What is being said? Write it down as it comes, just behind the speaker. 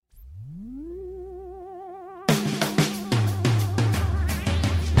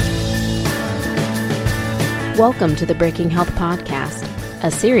Welcome to the Breaking Health Podcast,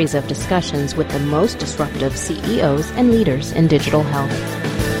 a series of discussions with the most disruptive CEOs and leaders in digital health.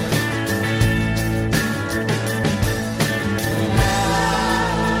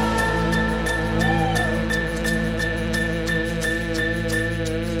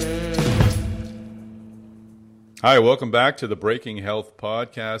 Hi, welcome back to the Breaking Health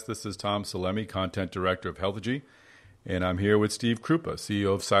Podcast. This is Tom Salemi, Content Director of Healthegy, and I'm here with Steve Krupa,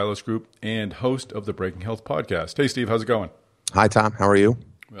 CEO of Silos Group and host of the Breaking Health Podcast. Hey, Steve, how's it going? Hi, Tom. How are you?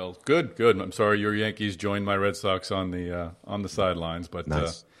 Well, good. I'm sorry your Yankees joined my Red Sox on the sidelines, but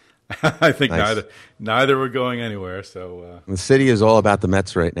nice. I think neither were going anywhere. So the city is all about the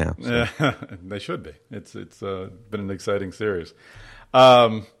Mets right now. So. They should be. It's been an exciting series.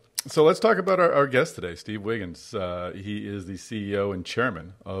 So let's talk about our guest today, Steve Wiggins. He is the CEO and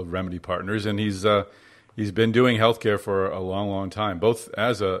chairman of Remedy Partners, and he's been doing healthcare for a long, long time, both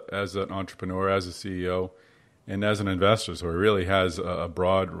as an entrepreneur, as a CEO, and as an investor. So he really has a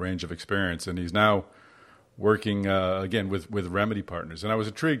broad range of experience, and he's now working again with Remedy Partners. And I was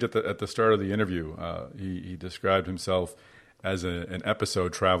intrigued at the start of the interview. He described himself as an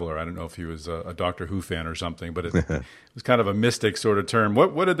episode traveler. I don't know if he was a Doctor Who fan or something, but it was kind of a mystic sort of term.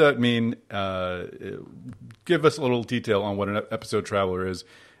 What did that mean? Give us a little detail on what an episode traveler is,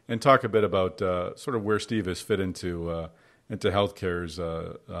 and talk a bit about sort of where Steve has fit into healthcare's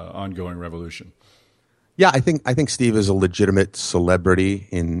ongoing revolution. Yeah, I think Steve is a legitimate celebrity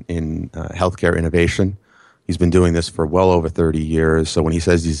in healthcare innovation. He's been doing this for well over 30 years. So when he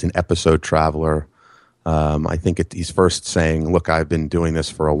says he's an episode traveler, I think he's first saying, look, I've been doing this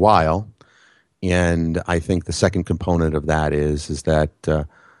for a while. And I think the second component of that is that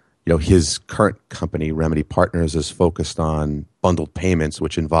his current company, Remedy Partners, is focused on bundled payments,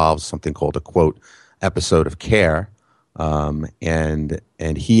 which involves something called a, quote, episode of care. And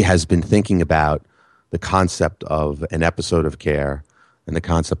he has been thinking about the concept of an episode of care and the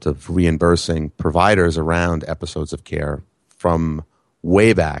concept of reimbursing providers around episodes of care from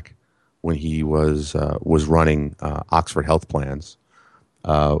way back when he was running Oxford Health Plans,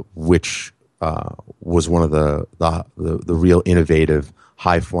 which was one of the real innovative,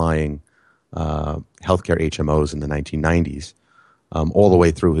 high-flying healthcare HMOs in the 1990s, all the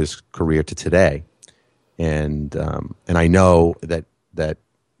way through his career to today. And I know that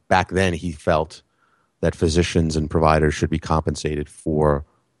back then he felt that physicians and providers should be compensated for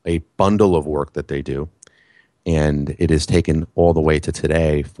a bundle of work that they do. And it has taken all the way to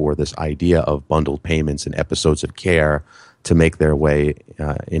today for this idea of bundled payments and episodes of care to make their way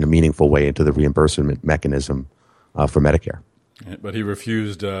in a meaningful way into the reimbursement mechanism for Medicare. But he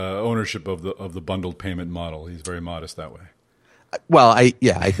refused ownership of the bundled payment model. He's very modest that way. Well, I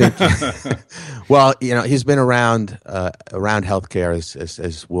think. Well, he's been around healthcare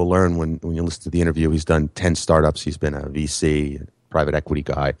as we'll learn when you listen to the interview. He's done 10 startups. He's been a VC, private equity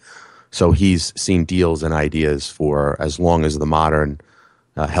guy. So he's seen deals and ideas for as long as the modern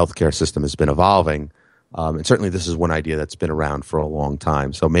healthcare system has been evolving. And certainly this is one idea that's been around for a long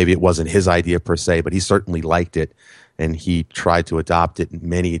time. So maybe it wasn't his idea per se, but he certainly liked it, and he tried to adopt it in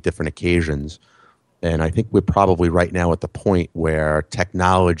many different occasions. And I think we're probably right now at the point where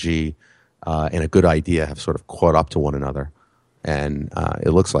technology and a good idea have sort of caught up to one another. And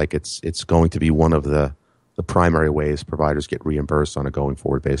it looks like it's going to be one of the primary ways providers get reimbursed on a going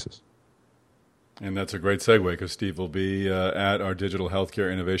forward basis. And that's a great segue, because Steve will be at our Digital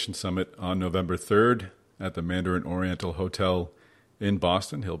Healthcare Innovation Summit on November 3rd at the Mandarin Oriental Hotel in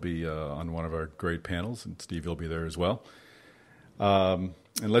Boston. He'll be on one of our great panels, and Steve will be there as well. And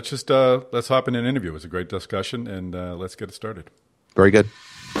let's hop in an interview. It was a great discussion, and let's get it started. Very good.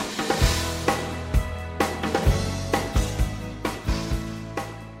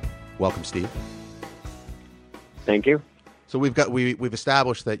 Welcome, Steve. Thank you. So we've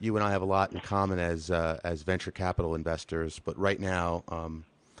established that you and I have a lot in common as venture capital investors, but right now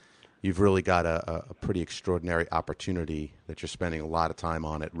you've really got a pretty extraordinary opportunity that you're spending a lot of time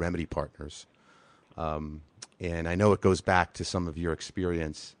on at Remedy Partners, and I know it goes back to some of your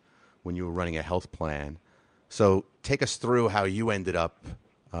experience when you were running a health plan. So take us through how you ended up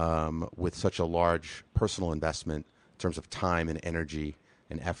with such a large personal investment in terms of time and energy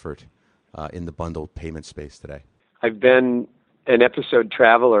and effort in the bundled payment space today. I've been an episode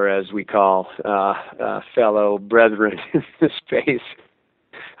traveler, as we call fellow brethren in this space.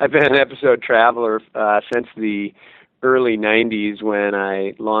 I've been an episode traveler since the early 90s, when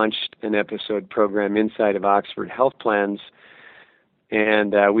I launched an episode program inside of Oxford Health Plans.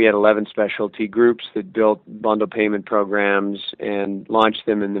 And we had 11 specialty groups that built bundle payment programs and launched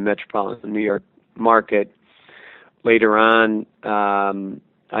them in the metropolitan New York market. Later on,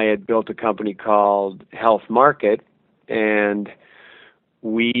 I had built a company called Health Market, and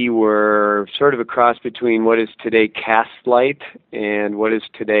we were sort of a cross between what is today Castlight and what is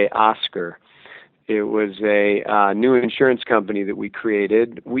today Oscar. It was a new insurance company that we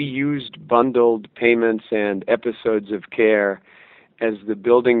created. We used bundled payments and episodes of care as the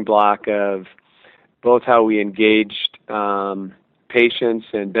building block of both how we engaged patients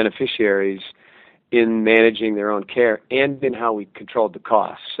and beneficiaries in managing their own care and in how we controlled the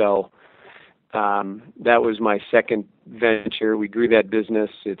costs. So that was my second venture. We grew that business.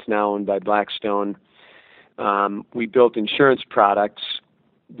 It's now owned by Blackstone. We built insurance products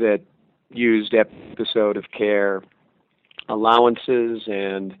that used episode of care allowances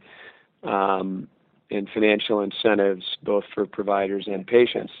and financial incentives both for providers and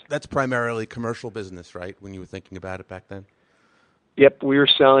patients. That's primarily commercial business, right, when you were thinking about it back then? Yep, we were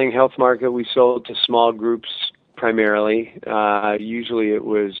selling Health Market. We sold to small groups primarily. Usually it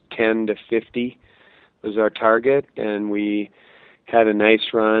was 10 to 50 was our target, and we had a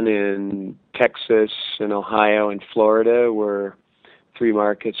nice run in Texas and Ohio and Florida, were 3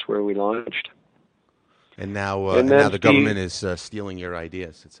 markets where we launched. And now, now the government is stealing your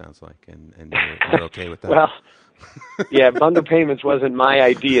ideas, it sounds like, and you're okay with that? Well, yeah, bundle payments wasn't my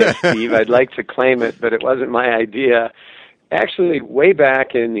idea, Steve. I'd like to claim it, but it wasn't my idea. Actually, way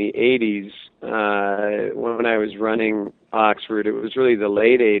back in the 80s, when I was running Oxford, it was really the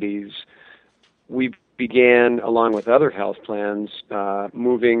late 80s, we began, along with other health plans,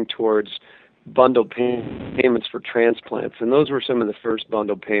 moving towards bundled payments for transplants. And those were some of the first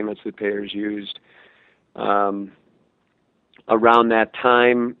bundled payments that payers used. Around that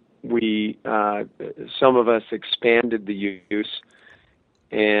time, some of us expanded the use,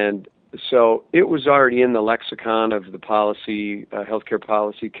 and so it was already in the lexicon of the policy, healthcare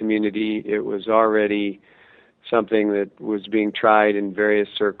policy community. It was already something that was being tried in various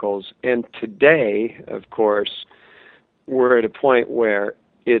circles. And today, of course, we're at a point where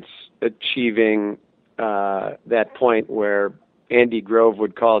it's achieving that point where Andy Grove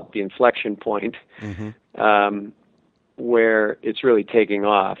would call it the inflection point, where it's really taking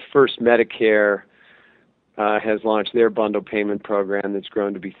off. First, Medicare has launched their bundle payment program that's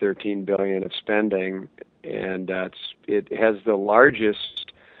grown to be $13 billion of spending, and it has the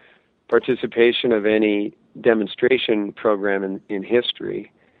largest participation of any demonstration program in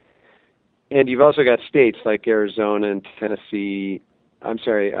history. And you've also got states like Arizona and Tennessee,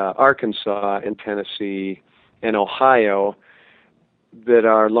 Arkansas and Tennessee and Ohio that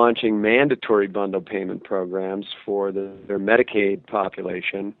are launching mandatory bundle payment programs for their Medicaid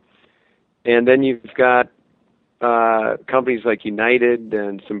population. And then you've got companies like United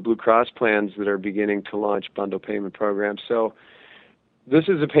and some Blue Cross plans that are beginning to launch bundle payment programs. So this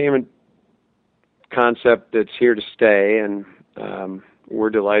is a payment concept that's here to stay, and we're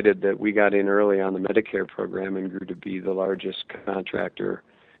delighted that we got in early on the Medicare program and grew to be the largest contractor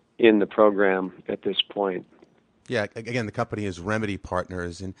in the program at this point. Yeah, again, the company is Remedy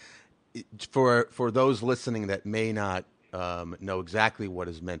Partners, and for those listening that may not know exactly what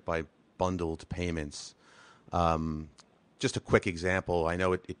is meant by bundled payments, just a quick example. I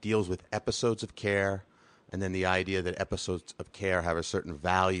know it deals with episodes of care, and then the idea that episodes of care have a certain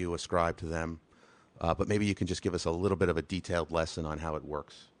value ascribed to them. But maybe you can just give us a little bit of a detailed lesson on how it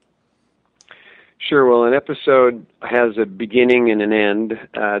works. Sure. Well, an episode has a beginning and an end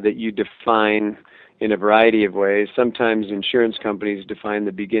that you define in a variety of ways. Sometimes insurance companies define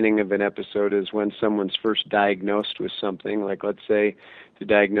the beginning of an episode as when someone's first diagnosed with something, like let's say the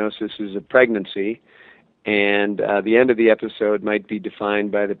diagnosis is a pregnancy, and the end of the episode might be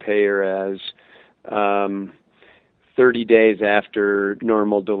defined by the payer as 30 days after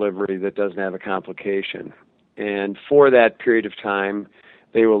normal delivery that doesn't have a complication. And for that period of time,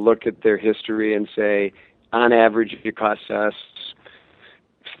 they will look at their history and say, on average, it costs us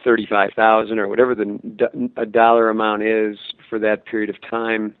 $35,000 or whatever a dollar amount is for that period of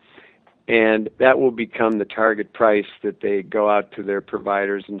time, and that will become the target price that they go out to their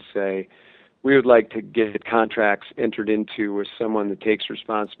providers and say, we would like to get contracts entered into with someone that takes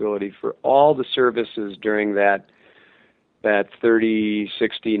responsibility for all the services during that 30,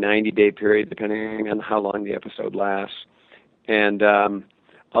 60, 90-day period, depending on how long the episode lasts, and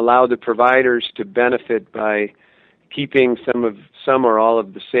allow the providers to benefit by keeping some or all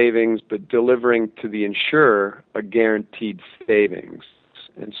of the savings, but delivering to the insurer a guaranteed savings.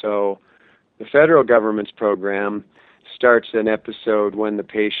 And so the federal government's program starts an episode when the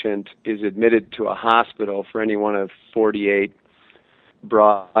patient is admitted to a hospital for any one of 48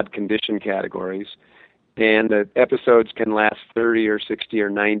 broad condition categories. And the episodes can last 30 or 60 or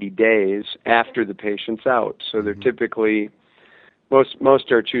 90 days after the patient's out. So they're typically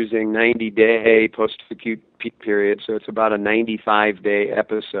most are choosing 90-day post-acute peak period, so it's about a 95-day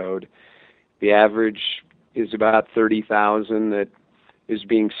episode. The average is about $30,000 that is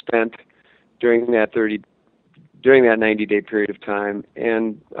being spent during that 90-day period of time,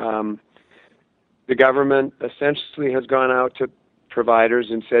 and the government essentially has gone out to providers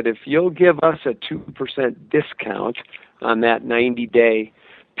and said, if you'll give us a 2% discount on that 90-day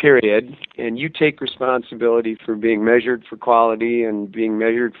period, and you take responsibility for being measured for quality and being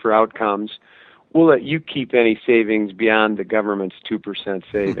measured for outcomes, we'll let you keep any savings beyond the government's 2%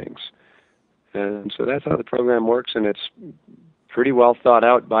 savings. And so that's how the program works, and it's pretty well thought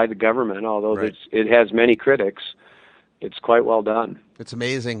out by the government, although Right. it has many critics. It's quite well done. It's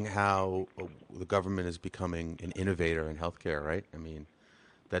amazing how the government is becoming an innovator in healthcare, right? I mean,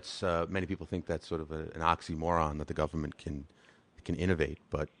 that's many people think that's sort of an oxymoron that the government can innovate,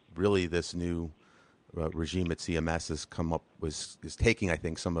 but really this new regime at CMS has come up is taking, I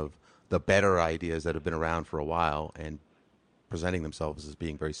think, some of the better ideas that have been around for a while and presenting themselves as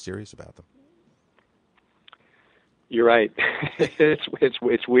being very serious about them. You're right.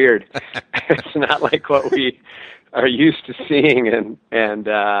 It's weird. It's not like what we are used to seeing,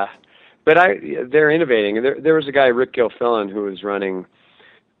 but they're innovating. There was a guy, Rick Gilfillan, who was running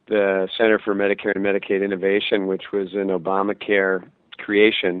the Center for Medicare and Medicaid Innovation, which was an Obamacare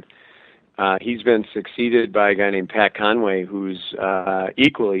creation. He's been succeeded by a guy named Pat Conway, who's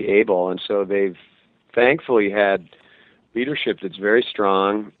equally able, and so they've thankfully had leadership that's very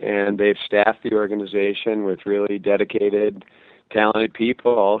strong, and they've staffed the organization with really dedicated, talented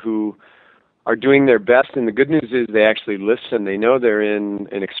people who are doing their best. And the good news is they actually listen. They know they're in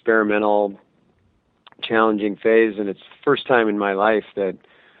an experimental, challenging phase, and it's the first time in my life that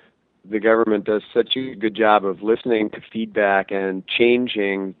the government does such a good job of listening to feedback and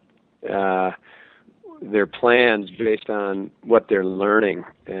changing their plans based on what they're learning.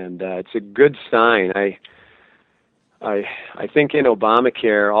 And it's a good sign. I think in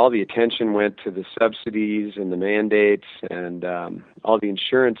Obamacare, all the attention went to the subsidies and the mandates and all the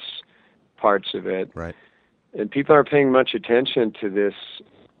insurance parts of it. Right. And people aren't paying much attention to this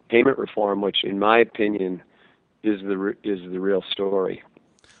payment reform, which, in my opinion, is the real story.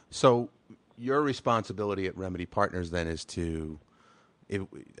 So your responsibility at Remedy Partners then is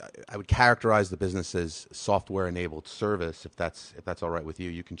I would characterize the business as software-enabled service. If that's all right with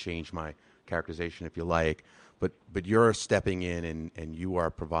you, you can change my characterization if you like. But you're stepping in and you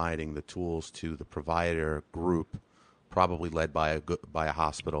are providing the tools to the provider group, probably led by a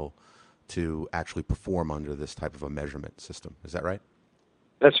hospital, to actually perform under this type of a measurement system. Is that right?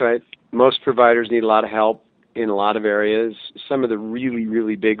 That's right. Most providers need a lot of help in a lot of areas. Some of the really,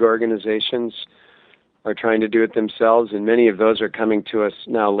 really big organizations are trying to do it themselves, and many of those are coming to us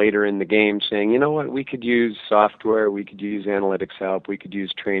now later in the game saying, you know what, we could use software, we could use analytics help, we could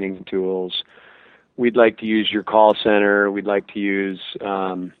use training tools. We'd like to use your call center. We'd like to use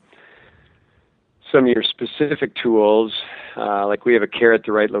some of your specific tools. Like we have a Care at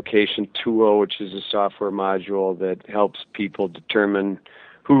the Right Location tool, which is a software module that helps people determine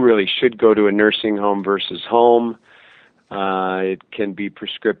who really should go to a nursing home versus home. It can be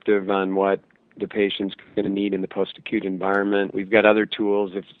prescriptive on what the patient's going to need in the post-acute environment. We've got other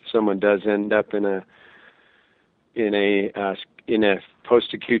tools if someone does end up in a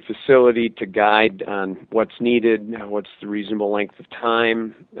post-acute facility to guide on what's needed, what's the reasonable length of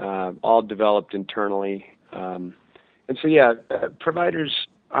time, all developed internally. And so, providers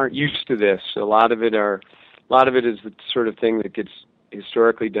aren't used to this. A lot of it is the sort of thing that gets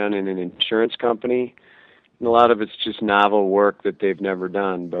historically done in an insurance company, and a lot of it's just novel work that they've never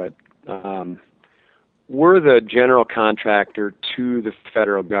done. But we're the general contractor to the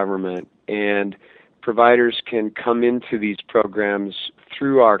federal government, and providers can come into these programs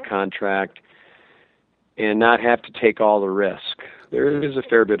through our contract and not have to take all the risk. There is a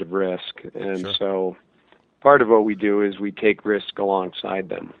fair bit of risk, and Sure. So part of what we do is we take risk alongside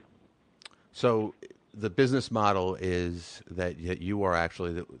them. So the business model is that you are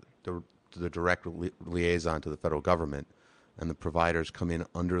actually the direct liaison to the federal government, and the providers come in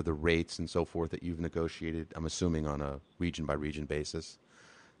under the rates and so forth that you've negotiated, I'm assuming, on a region-by-region basis.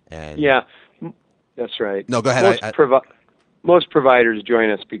 And Yeah, that's right. No, go ahead. Most providers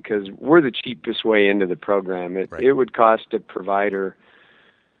join us because we're the cheapest way into the program. Right. It would cost a provider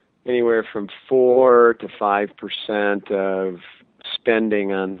anywhere from 4 to 5% of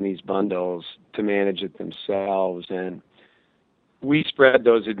spending on these bundles to manage it themselves, and we spread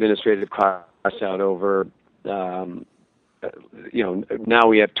those administrative costs out over. Now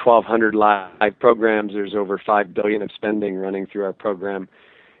we have 1,200 live programs. There's over $5 billion of spending running through our program.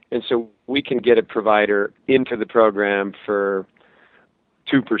 And so we can get a provider into the program for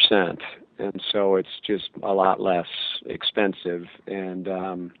 2%. And so it's just a lot less expensive.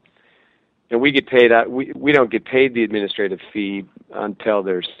 And we get paid, we don't get paid the administrative fee until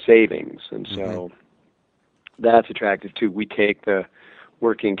there's savings. And so that's attractive too. We take the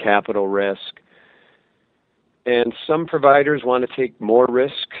working capital risk. And some providers want to take more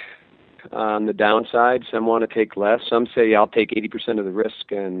risk on the downside. Some want to take less. Some say, I'll take 80% of the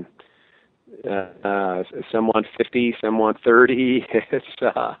risk, and some want 50, some want 30.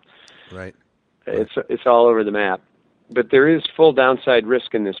 Right. It's all over the map. But there is full downside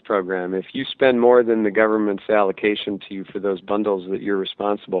risk in this program. If you spend more than the government's allocation to you for those bundles that you're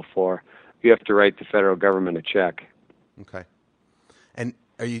responsible for, you have to write the federal government a check. Okay. And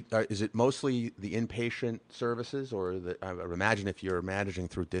is it mostly the inpatient services, or I imagine if you're managing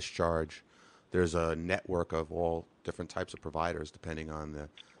through discharge, there's a network of all different types of providers depending on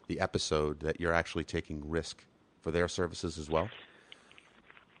the episode that you're actually taking risk for their services as well?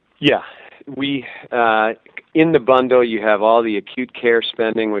 Yeah. We in the bundle, you have all the acute care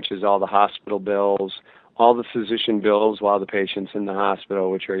spending, which is all the hospital bills, all the physician bills while the patient's in the hospital,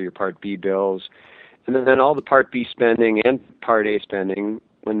 which are your Part B bills, and then all the Part B spending and Part A spending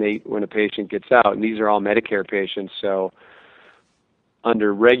when a patient gets out. And these are all Medicare patients, so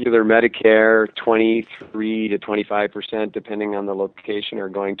under regular Medicare, 23 to 25%, depending on the location, are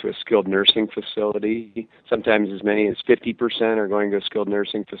going to a skilled nursing facility. Sometimes as many as 50% are going to a skilled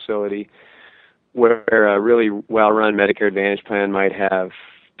nursing facility, where a really well-run Medicare Advantage plan might have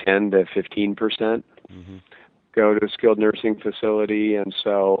 10 to 15% go to a skilled nursing facility. And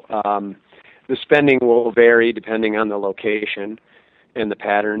so the spending will vary depending on the location and the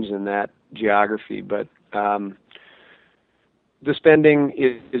patterns in that geography. But the spending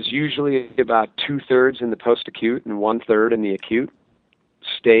is usually about 2/3 in the post-acute and 1/3 in the acute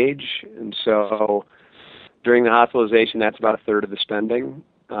stage. And so during the hospitalization, that's about 1/3 of the spending.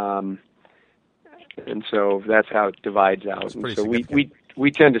 And so that's how it divides out. And so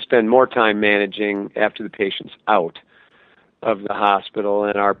we tend to spend more time managing after the patient's out of the hospital.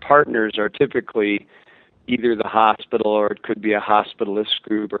 And our partners are typically either the hospital, or it could be a hospitalist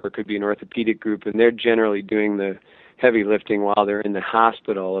group, or it could be an orthopedic group, and they're generally doing the heavy lifting while they're in the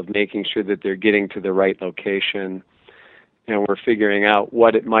hospital of making sure that they're getting to the right location. And we're figuring out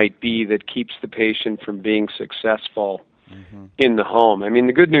what it might be that keeps the patient from being successful in the home. I mean,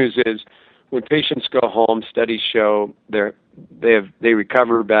 the good news is when patients go home, studies show they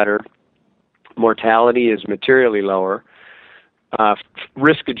recover better. Mortality is materially lower,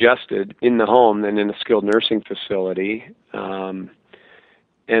 risk adjusted in the home than in a skilled nursing facility. And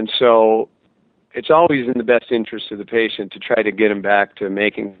so it's always in the best interest of the patient to try to get them back to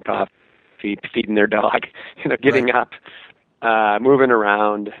making coffee, feeding their dog, getting up, moving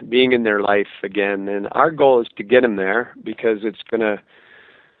around, being in their life again. And our goal is to get them there because it's going to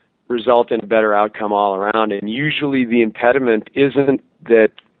result in a better outcome all around. And usually the impediment isn't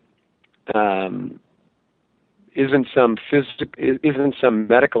some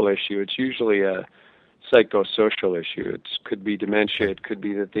medical issue. It's usually a psychosocial issue. It could be dementia. It could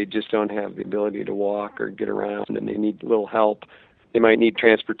be that they just don't have the ability to walk or get around, and they need a little help. They might need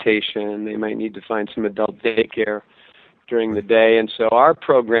transportation. They might need to find some adult daycare during the day. And so our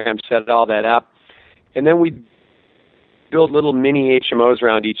program set all that up. And then we build little mini HMOs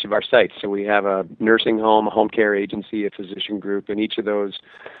around each of our sites. So we have a nursing home, a home care agency, a physician group, and each of those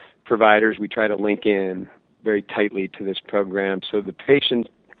providers we try to link in very tightly to this program. So the patient,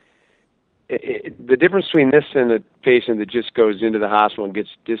 the difference between this and a patient that just goes into the hospital and gets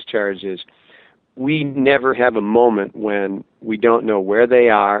discharged is we never have a moment when we don't know where they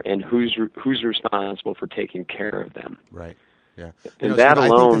are and who's responsible for taking care of them. Right. Yeah. And that Steve,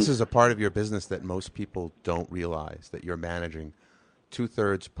 alone, I think this is a part of your business that most people don't realize, that you're managing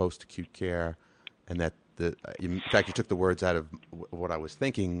 2/3 post-acute care, and that in fact, you took the words out of what I was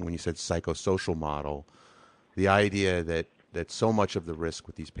thinking when you said psychosocial model. The idea that so much of the risk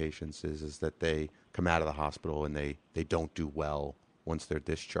with these patients is that they come out of the hospital and they don't do well once they're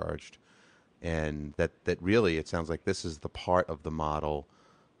discharged. And that really, it sounds like this is the part of the model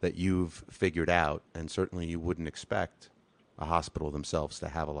that you've figured out, and certainly you wouldn't expect a hospital themselves to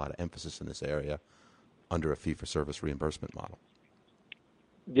have a lot of emphasis in this area under a fee-for-service reimbursement model.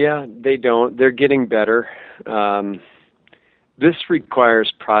 Yeah, they don't. They're getting better. This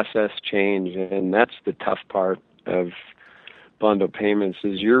requires process change, and that's the tough part of bundle payments,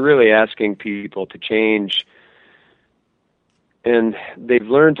 is you're really asking people to change, and they've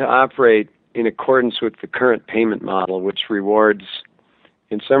learned to operate in accordance with the current payment model, which rewards,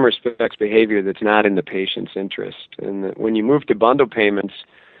 in some respects, behavior that's not in the patient's interest. And when you move to bundle payments,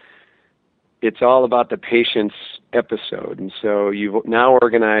 it's all about the patient's episode. And so you've now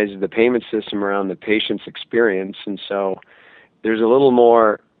organized the payment system around the patient's experience. And so there's a little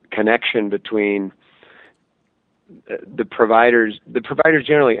more connection between the providers. The providers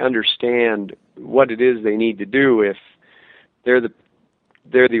generally understand what it is they need to do if they're the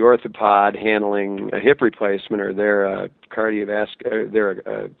orthopod handling a hip replacement, or they're a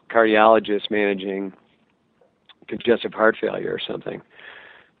cardiologist managing congestive heart failure or something.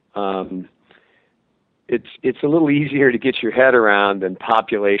 It's a little easier to get your head around than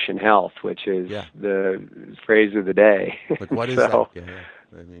population health, which is the phrase of the day. Like, what is that? Yeah.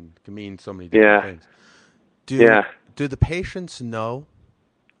 I mean, it can mean so many different things. Do the patients know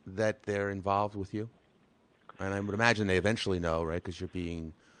that they're involved with you? And I would imagine they eventually know, right? Because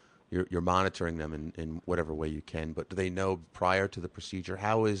you're monitoring them in whatever way you can. But do they know prior to the procedure?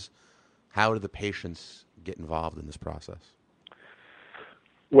 How do the patients get involved in this process?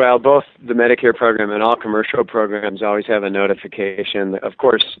 Well, both the Medicare program and all commercial programs always have a notification. Of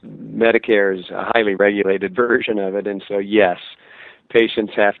course, Medicare is a highly regulated version of it, and so yes,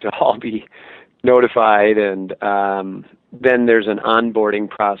 patients have to all be notified, and then there's an onboarding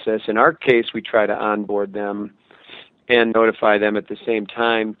process. In our case, we try to onboard them and notify them at the same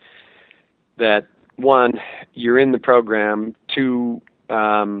time that, one, you're in the program, two,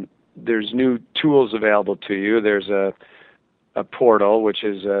 there's new tools available to you. There's a portal, which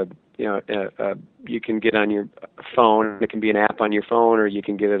is you can get on your phone. It can be an app on your phone, or you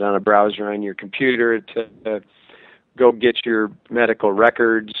can get it on a browser on your computer to go get your medical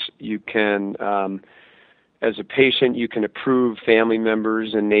records. You can, as a patient, you can approve family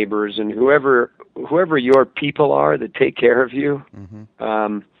members and neighbors and whoever your people are that take care of you.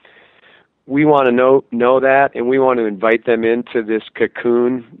 Mm-hmm. We want to know that, and we want to invite them into this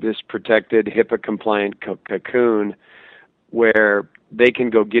cocoon, this protected HIPAA-compliant cocoon, where they can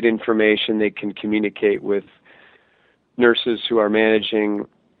go get information, they can communicate with nurses who are managing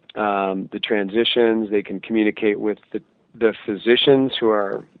the transitions, they can communicate with the physicians who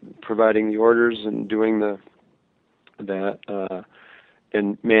are providing the orders and doing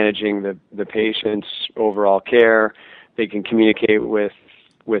and managing the patient's overall care. They can communicate with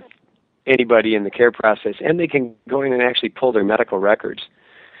anybody in the care process, and they can go in and actually pull their medical records.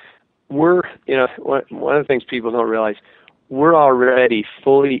 One of the things people don't realize, we're already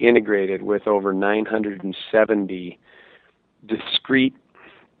fully integrated with over 970 discrete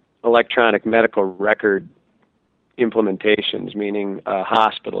electronic medical record implementations, meaning a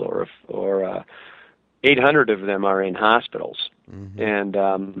hospital or 800 of them are in hospitals. Mm-hmm.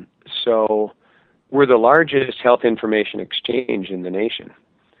 And so we're the largest health information exchange in the nation.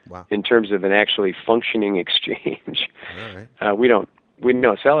 Wow. In terms of an actually functioning exchange. All right. We don't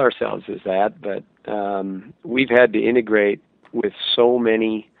sell ourselves as that, but we've had to integrate with so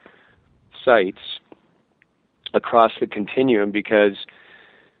many sites across the continuum, because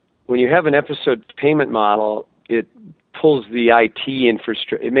when you have an episode payment model, it pulls the IT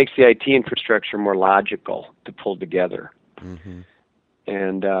infrastructure. It makes the IT infrastructure more logical to pull together. Mm-hmm.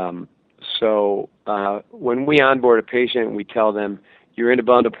 And so when we onboard a patient, we tell them, you're in a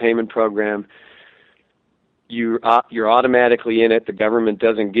bundle payment program. You're automatically in it. The government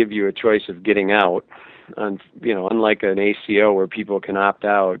doesn't give you a choice of getting out. Unlike an ACO where people can opt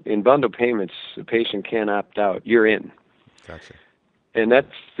out, in bundle payments, the patient can't opt out. You're in. Gotcha. And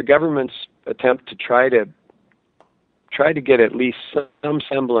that's the government's attempt to try to get at least some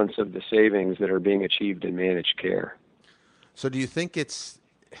semblance of the savings that are being achieved in managed care. So, do you think it's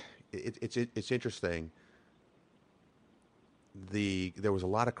interesting? There was a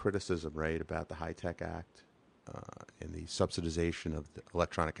lot of criticism, right, about the HITECH Act and the subsidization of the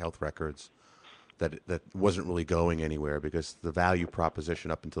electronic health records, that wasn't really going anywhere because the value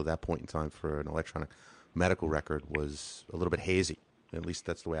proposition up until that point in time for an electronic medical record was a little bit hazy. At least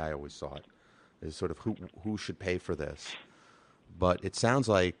that's the way I always saw it, is sort of who should pay for this. But it sounds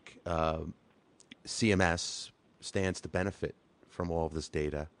like CMS stands to benefit from all of this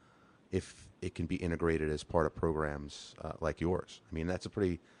data if it can be integrated as part of programs like yours. I mean, that's a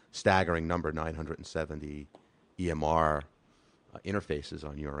pretty staggering number, 970 EMR interfaces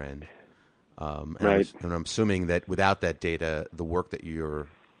on your end. Right. And I'm assuming that without that data, the work that you're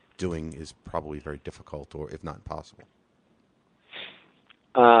doing is probably very difficult, or if not impossible.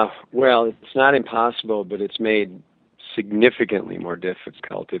 Well, it's not impossible, but it's made significantly more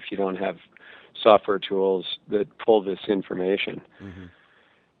difficult if you don't have software tools that pull this information.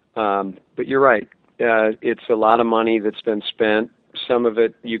 Mm-hmm. But you're right. It's a lot of money that's been spent. Some of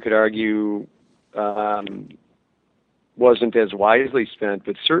it, you could argue, wasn't as wisely spent,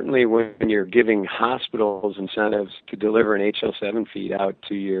 but certainly when you're giving hospitals incentives to deliver an HL7 feed out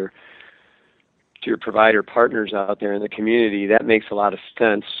to your your provider partners out there in the community, that makes a lot of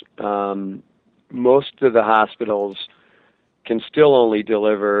sense. Most of the hospitals can still only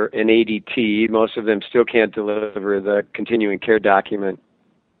deliver an ADT. Most of them still can't deliver the continuing care document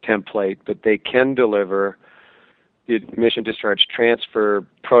template, but they can deliver the admission discharge transfer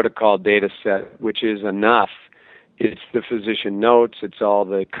protocol data set, which is enough. It's the physician notes, it's all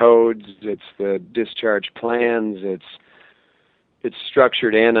the codes, it's the discharge plans, it's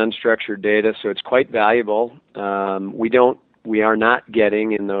structured and unstructured data, so it's quite valuable. We are not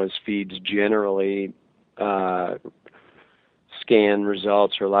getting in those feeds generally scan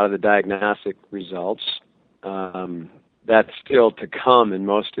results or a lot of the diagnostic results. That's still to come in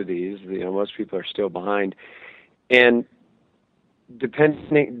most of these. Most people are still behind. And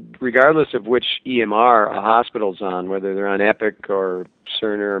regardless of which EMR a hospital's on, whether they're on Epic or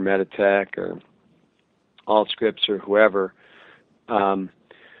Cerner or Meditech or Allscripts or whoever,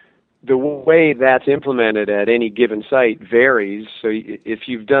 the way that's implemented at any given site varies. So if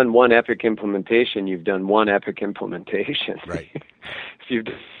you've done one Epic implementation, you've done one Epic implementation. Right. If you've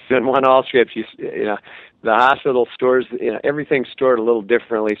done one Allscripts, the hospital stores, everything's stored a little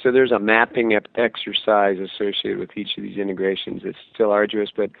differently. So there's a mapping exercise associated with each of these integrations. It's still arduous,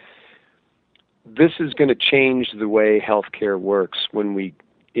 but this is going to change the way healthcare works.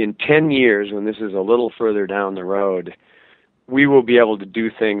 In 10 years, when this is a little further down the road, we will be able to do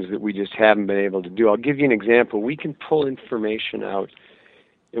things that we just haven't been able to do. I'll give you an example. We can pull information out,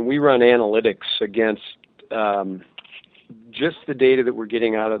 and we run analytics against just the data that we're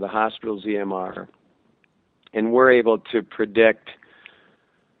getting out of the hospital's EMR, and we're able to predict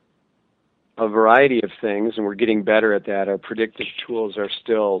a variety of things, and we're getting better at that. Our predictive tools are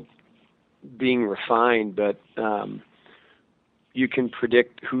still being refined, but you can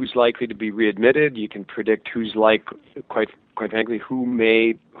predict who's likely to be readmitted. You can predict who's quite frankly,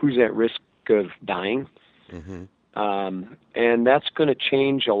 who's at risk of dying. Mm-hmm. And that's going to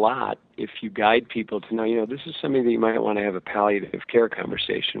change a lot if you guide people to know, this is somebody that you might want to have a palliative care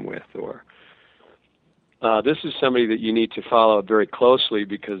conversation with, or this is somebody that you need to follow up very closely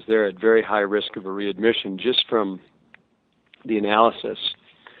because they're at very high risk of a readmission just from the analysis.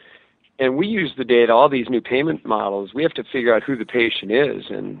 And we use the data, all these new payment models, we have to figure out who the patient is.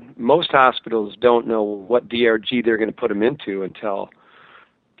 And most hospitals don't know what DRG they're going to put them into until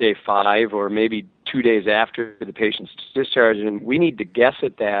day 5 or maybe 2 days after the patient's discharged. And we need to guess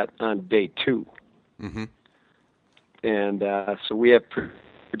at that on day 2. Mm-hmm. And so we have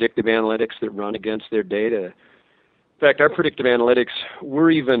predictive analytics that run against their data. In fact, our predictive analytics, we're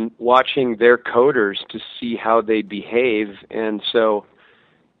even watching their coders to see how they behave. And so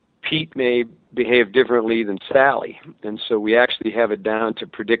Pete may behave differently than Sally, and so we actually have it down to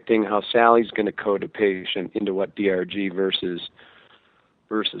predicting how Sally's going to code a patient into what DRG versus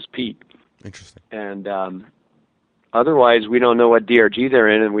Pete. Interesting. And otherwise, we don't know what DRG they're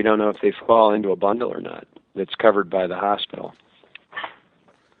in, and we don't know if they fall into a bundle or not that's covered by the hospital.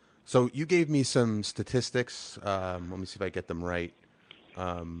 So you gave me some statistics. Let me see if I get them right.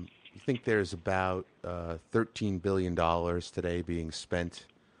 You think there's about $13 billion today being spent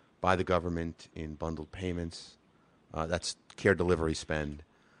by the government in bundled payments. That's care delivery spend.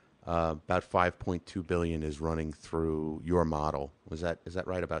 About $5.2 billion is running through your model. Is that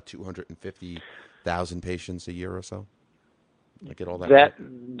right? About 250,000 patients a year or so. Did I get all that right?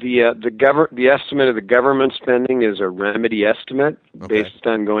 The estimate of the government spending is a remedy estimate based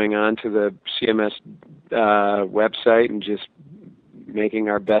on going on to the CMS website and just making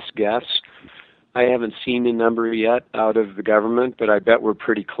our best guess. I haven't seen a number yet out of the government, but I bet we're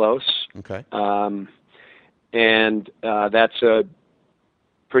pretty close. Okay. And that's a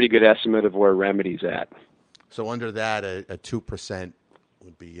pretty good estimate of where Remedy's at. So under that, a 2%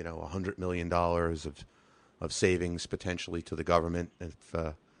 would be, $100 million of savings potentially to the government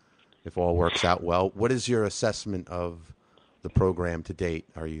if all works out well. What is your assessment of the program to date?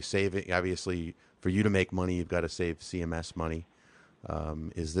 Are you saving? Obviously, for you to make money, you've got to save CMS money.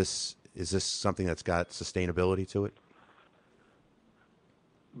 Is this something that's got sustainability to it?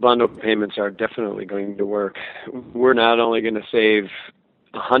 Bundle payments are definitely going to work. We're not only going to save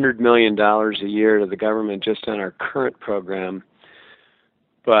 $100 million a year to the government just on our current program,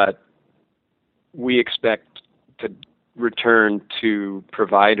 but we expect to return to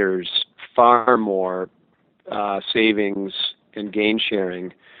providers far more savings and gain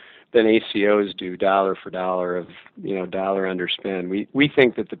sharing than ACOs do, dollar for dollar of dollar underspend. We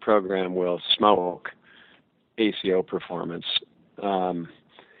think that the program will smoke ACO performance,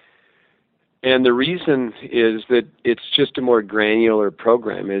 and the reason is that it's just a more granular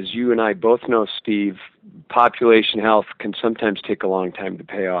program. As you and I both know, Steve, population health can sometimes take a long time to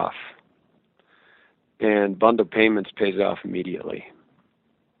pay off. and bundle payments pays off immediately.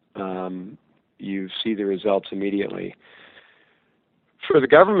 You see the results immediately. For the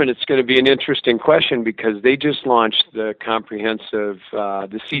government, it's going to be an interesting question because they just launched the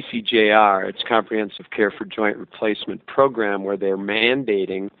the CCJR, it's Comprehensive Care for Joint Replacement Program, where they're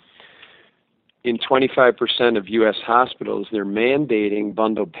mandating in 25% of U.S. hospitals, they're mandating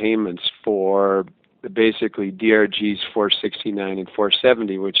bundle payments for basically DRGs 469 and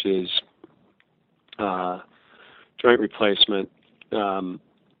 470, which is joint replacement,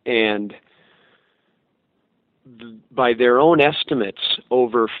 and by their own estimates,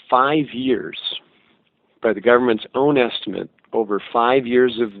 over 5 years, by the government's own estimate, over 5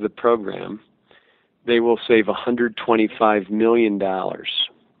 years of the program, they will save $125 million.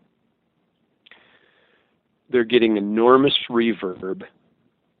 They're getting enormous reverb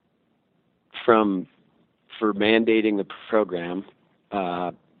for mandating the program.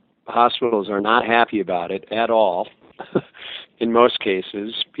 Hospitals are not happy about it at all. In most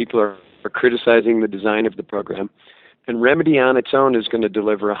cases, people are criticizing the design of the program, and Remedy on its own is going to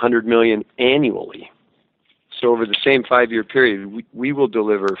deliver $100 million annually. So over the same 5-year period, we will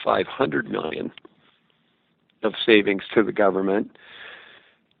deliver $500 million of savings to the government,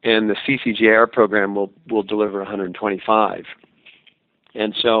 and the CCJR program will deliver $125.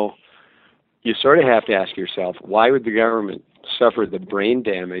 And so you sort of have to ask yourself, why would the government suffer the brain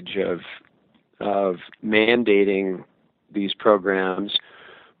damage of mandating these programs?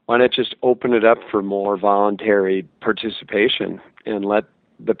 Why not just open it up for more voluntary participation and let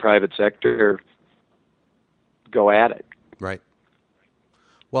the private sector go at it? Right.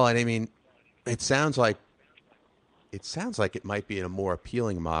 Well, and I mean, it sounds like it might be a more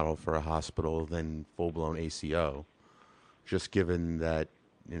appealing model for a hospital than full-blown ACO, just given that,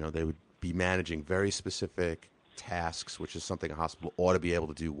 they would be managing very specific tasks, which is something a hospital ought to be able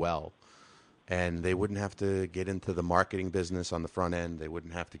to do well. And they wouldn't have to get into the marketing business on the front end. They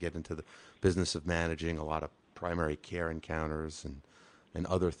wouldn't have to get into the business of managing a lot of primary care encounters and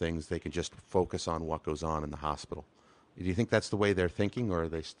other things. They can just focus on what goes on in the hospital. Do you think that's the way they're thinking, or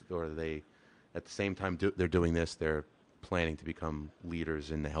are they at the same time they're doing this, they're planning to become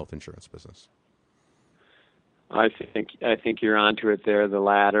leaders in the health insurance business? I think you're onto it there, the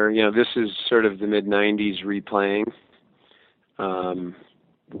latter. This is sort of the mid-'90s replaying.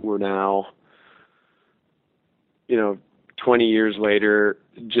 We're now, 20 years later,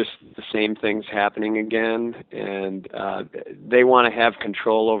 just the same thing's happening again, and they want to have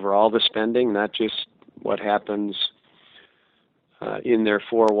control over all the spending, not just what happens in their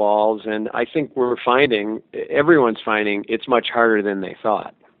four walls. And I think everyone's finding it's much harder than they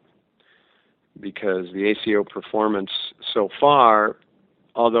thought, because the ACO performance so far,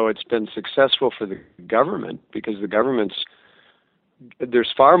 although it's been successful for the government, because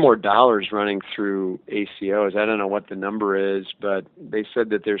there's far more dollars running through ACOs. I don't know what the number is, but they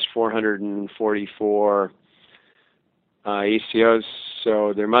said that there's 444 ACOs,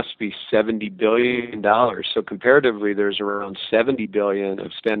 so there must be $70 billion. So comparatively, there's around $70 billion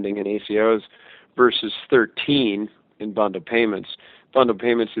of spending in ACOs versus 13 in bundle payments. Bundle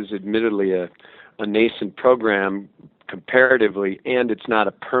payments is admittedly a nascent program comparatively, and it's not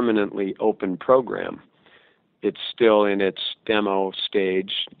a permanently open program. It's still in its demo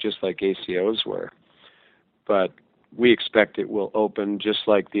stage, just like ACOs were. But we expect it will open just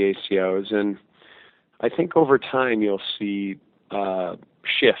like the ACOs, and I think over time you'll see a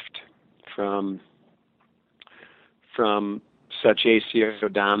shift from such ACO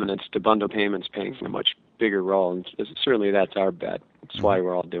dominance to bundle payments playing a much bigger role, and certainly that's our bet. That's why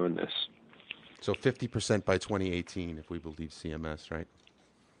we're all doing this. So 50% by 2018, if we believe CMS, right?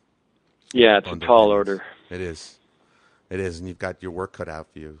 Yeah, it's a tall order. It is, and you've got your work cut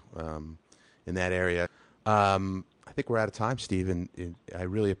out for you in that area. I think we're out of time, Steve, and I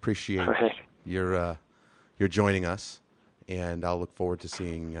really appreciate your joining us, and I'll look forward to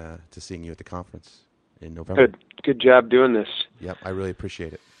seeing you at the conference in November. Good job doing this. Yep, I really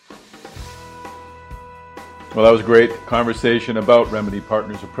appreciate it. Well, that was a great conversation about Remedy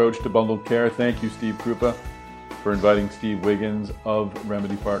Partners' approach to bundled care. Thank you, Steve Krupa, for inviting Steve Wiggins of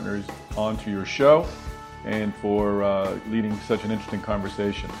Remedy Partners onto your show and for leading such an interesting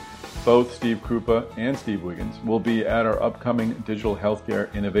conversation. Both Steve Krupa and Steve Wiggins will be at our upcoming Digital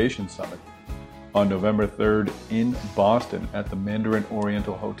Healthcare Innovation Summit on November 3rd in Boston at the Mandarin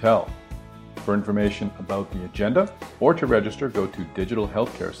Oriental Hotel. For information about the agenda or to register, go to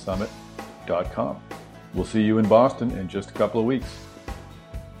digitalhealthcaresummit.com. We'll see you in Boston in just a couple of weeks.